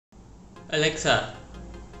Alexa,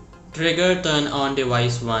 trigger turn on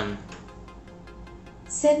device 1.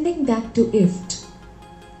 Sending that to IFT.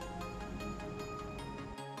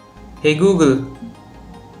 Hey Google,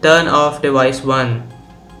 turn off device 1.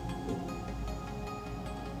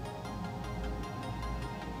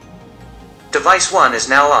 Device 1 is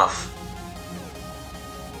now off.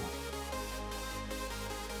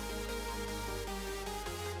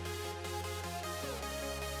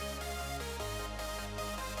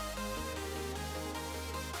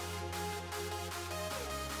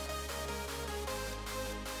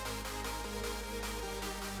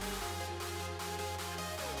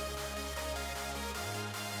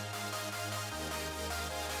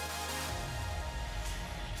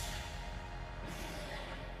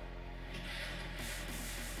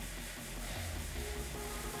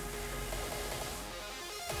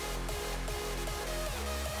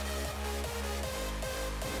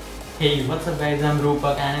 Hey, what's up guys, I'm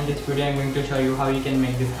Rupak and in this video I'm going to show you how you can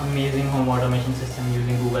make this amazing home automation system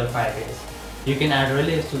using Google Firebase. You can add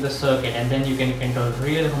relays to the circuit and then you can control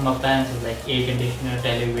real home appliances like air conditioner,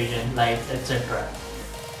 television, lights, etc.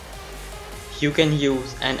 You can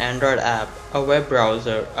use an Android app, a web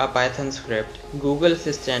browser, a Python script, Google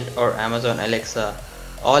Assistant or Amazon Alexa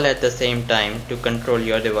all at the same time to control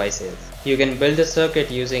your devices. You can build a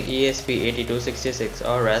circuit using ESP8266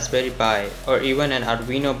 or Raspberry Pi or even an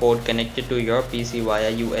Arduino board connected to your PC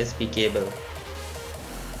via USB cable.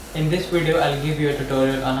 In this video I'll give you a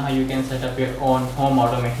tutorial on how you can set up your own home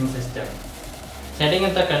automation system. Setting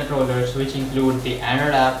up the controllers, which include the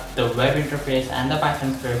Android app, the web interface and the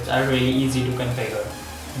Python scripts, are really easy to configure.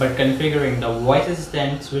 But configuring the voice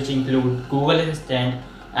assistants, which include Google Assistant,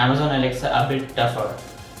 Amazon Alexa, a bit tougher.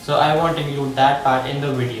 So I won't include that part in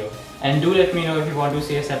the video. And do let me know if you want to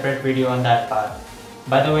see a separate video on that part.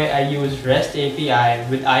 By the way, I use REST API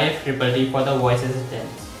with IFTTT for the voice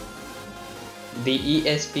assistants. The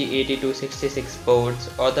ESP8266 boards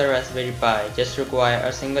or the Raspberry Pi just require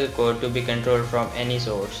a single cord to be controlled from any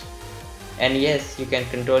source. And yes, you can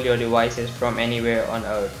control your devices from anywhere on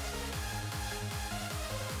Earth.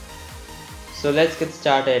 So let's get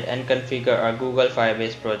started and configure our Google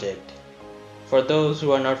Firebase project. For those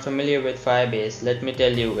who are not familiar with Firebase, let me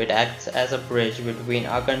tell you, it acts as a bridge between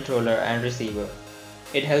our controller and receiver.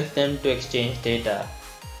 It helps them to exchange data.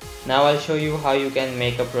 Now I'll show you how you can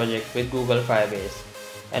make a project with Google Firebase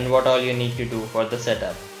and what all you need to do for the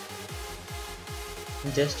setup.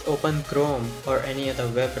 Just open Chrome or any other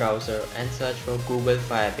web browser and search for Google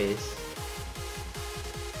Firebase.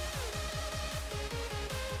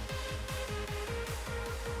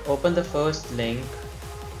 Open the first link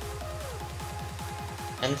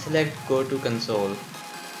and select Go to Console.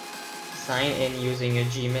 Sign in using your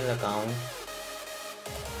Gmail account.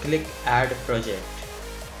 Click Add Project.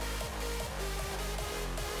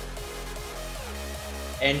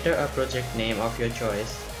 Enter a project name of your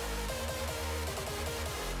choice.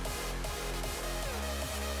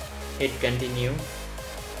 Hit Continue.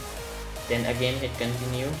 Then again hit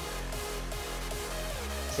Continue.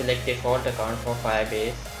 Select Default Account for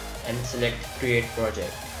Firebase and select Create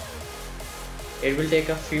Project. It will take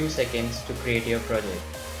a few seconds to create your project.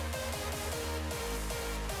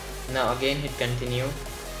 Now again hit Continue.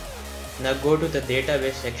 Now go to the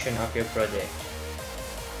database section of your project.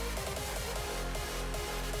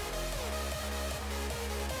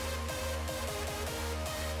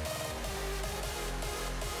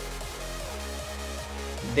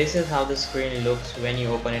 This is how the screen looks when you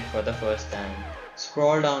open it for the first time.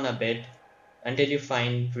 Scroll down a bit until you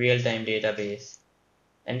find Real-Time Database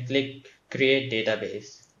and click Create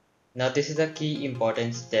Database. Now this is a key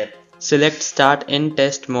important step. Select Start in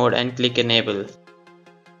Test Mode and click Enable.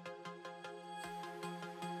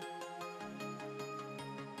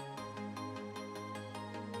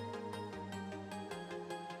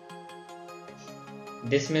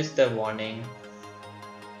 Dismiss the warning.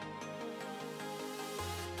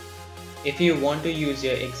 If you want to use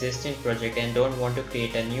your existing project and don't want to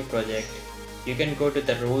create a new project, you can go to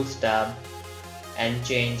the Rules tab and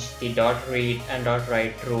change the .read and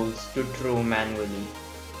 .write rules to true manually.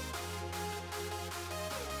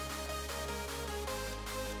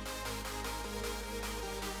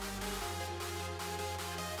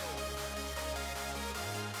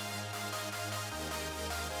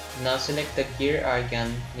 Now select the gear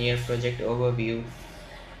icon near Project Overview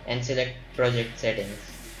and select Project Settings.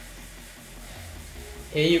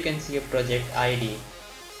 Here you can see a project ID.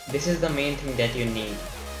 This is the main thing that you need.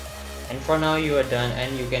 And for now you are done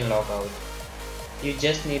and you can log out. You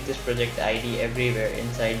just need this project ID everywhere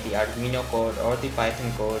inside the Arduino code or the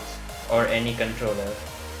Python codes or any controller.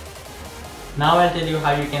 Now I'll tell you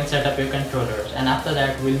how you can set up your controllers, and after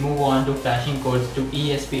that we'll move on to flashing codes to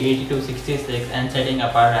ESP8266 and setting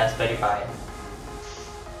up our Raspberry Pi.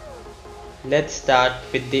 Let's start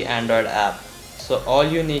with the Android app. So all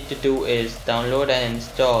you need to do is download and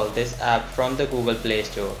install this app from the Google Play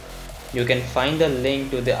Store. You can find the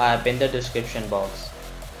link to the app in the description box.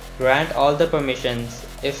 Grant all the permissions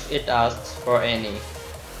if it asks for any.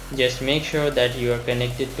 Just make sure that you are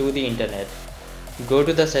connected to the internet. Go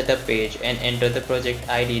to the setup page and enter the project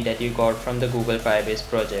ID that you got from the Google Firebase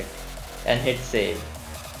project and hit save.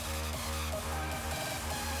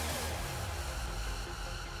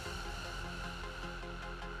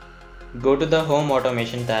 Go to the Home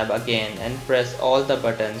Automation tab again and press all the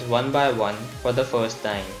buttons one by one for the first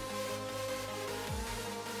time.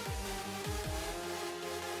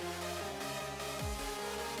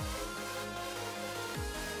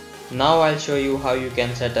 Now I'll show you how you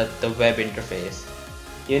can set up the web interface.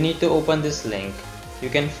 You need to open this link. You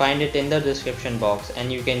can find it in the description box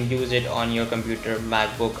and you can use it on your computer,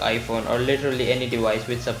 MacBook, iPhone or literally any device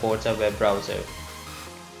which supports a web browser.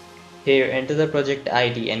 Here enter the project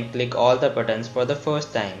ID and click all the buttons for the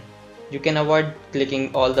first time. You can avoid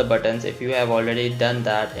clicking all the buttons if you have already done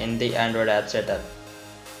that in the Android app setup.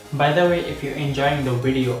 By the way, if you're enjoying the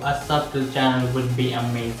video, a sub to the channel would be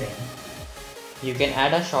amazing. You can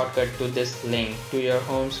add a shortcut to this link to your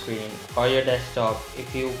home screen or your desktop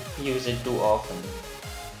if you use it too often.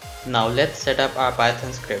 Now let's set up our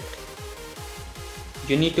Python script.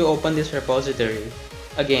 You need to open this repository.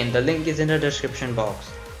 Again, the link is in the description box.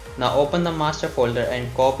 Now open the master folder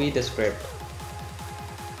and copy the script.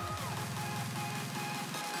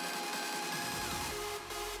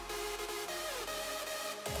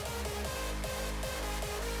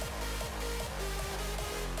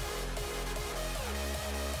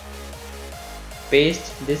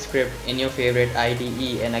 Paste this script in your favorite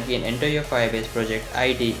IDE and again enter your Firebase project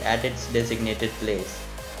ID at its designated place.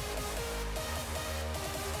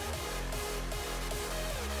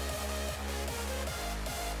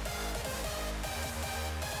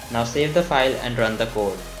 Now save the file and run the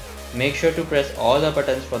code. Make sure to press all the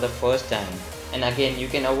buttons for the first time, and again you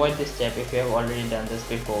can avoid this step if you have already done this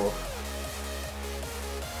before.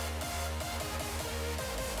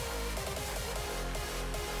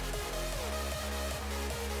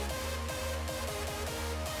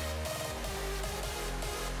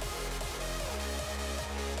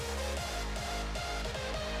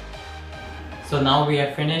 So now we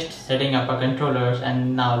have finished setting up our controllers,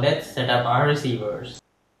 and now let's set up our receivers.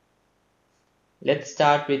 Let's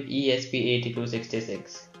start with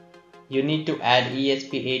ESP8266. You need to add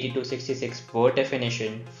ESP8266 board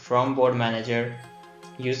definition from board manager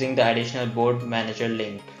using the additional board manager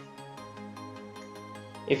link.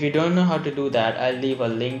 If you don't know how to do that, I'll leave a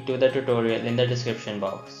link to the tutorial in the description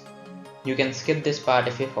box. You can skip this part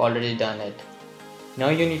if you've already done it. Now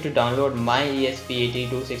you need to download my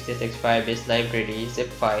ESP8266 Firebase library zip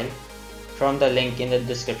file from the link in the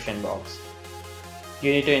description box.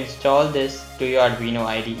 You need to install this to your Arduino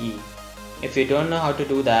IDE. If you don't know how to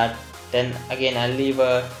do that, then again I'll leave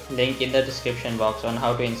a link in the description box on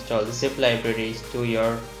how to install the zip libraries to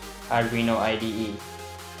your Arduino IDE.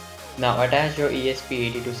 Now attach your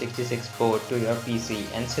ESP8266 board to your PC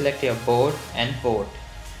and select your board and port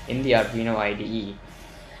in the Arduino IDE.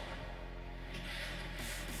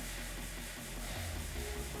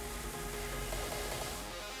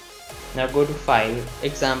 Now go to File,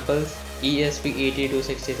 Examples,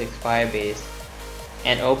 ESP8266 Firebase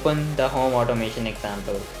and open the Home Automation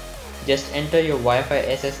example. Just enter your Wi-Fi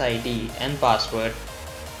SSID and password,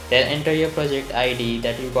 then enter your project ID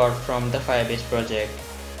that you got from the Firebase project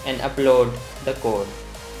and upload the code.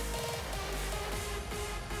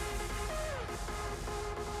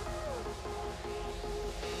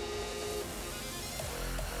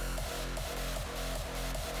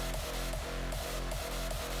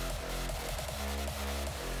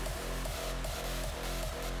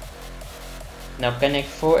 Now connect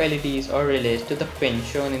 4 LEDs or relays to the pin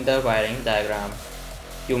shown in the wiring diagram.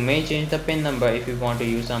 You may change the pin number if you want to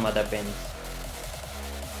use some other pins.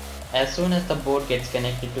 As soon as the board gets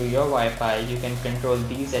connected to your Wi-Fi, you can control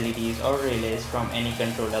these LEDs or relays from any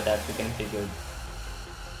controller that you configured.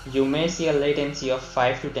 You may see a latency of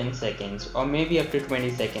 5 to 10 seconds or maybe up to 20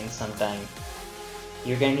 seconds sometime.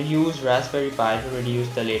 You can use Raspberry Pi to reduce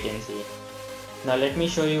the latency. Now let me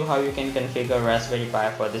show you how you can configure Raspberry Pi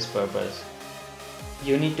for this purpose.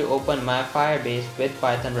 You need to open my Firebase with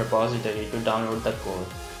Python repository to download the code.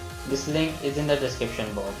 This link is in the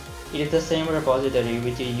description box. It is the same repository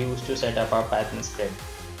which we used to set up our Python script.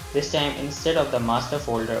 This time instead of the master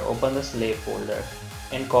folder, open the slave folder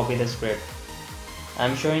and copy the script.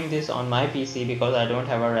 I'm showing this on my PC because I don't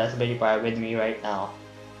have a Raspberry Pi with me right now.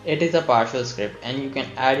 It is a partial script and you can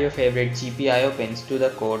add your favorite GPIO pins to the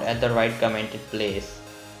code at the right commented place.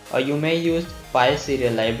 Or you may use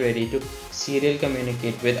PySerial library to serial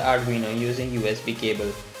communicate with Arduino using USB cable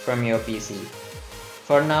from your PC.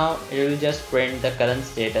 For now, it will just print the current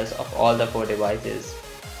status of all the 4 devices.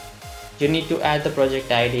 You need to add the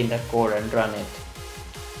project ID in the code and run it.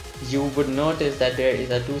 You would notice that there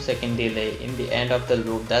is a 2-second delay in the end of the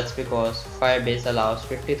loop. That's because Firebase allows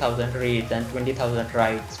 50,000 reads and 20,000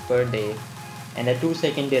 writes per day, and a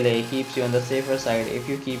 2-second delay keeps you on the safer side if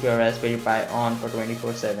you keep your Raspberry Pi on for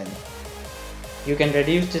 24/7. You can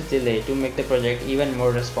reduce this delay to make the project even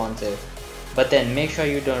more responsive, but then make sure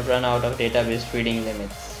you don't run out of database reading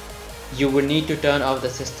limits. You would need to turn off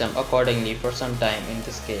the system accordingly for some time in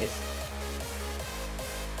this case.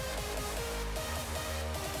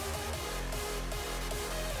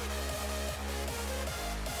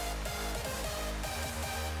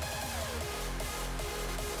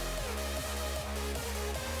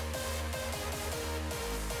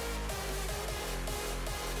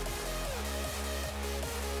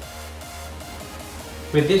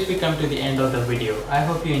 With this we come to the end of the video. I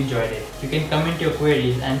hope you enjoyed it. You can comment your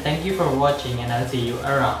queries and thank you for watching, and I'll see you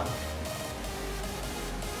around.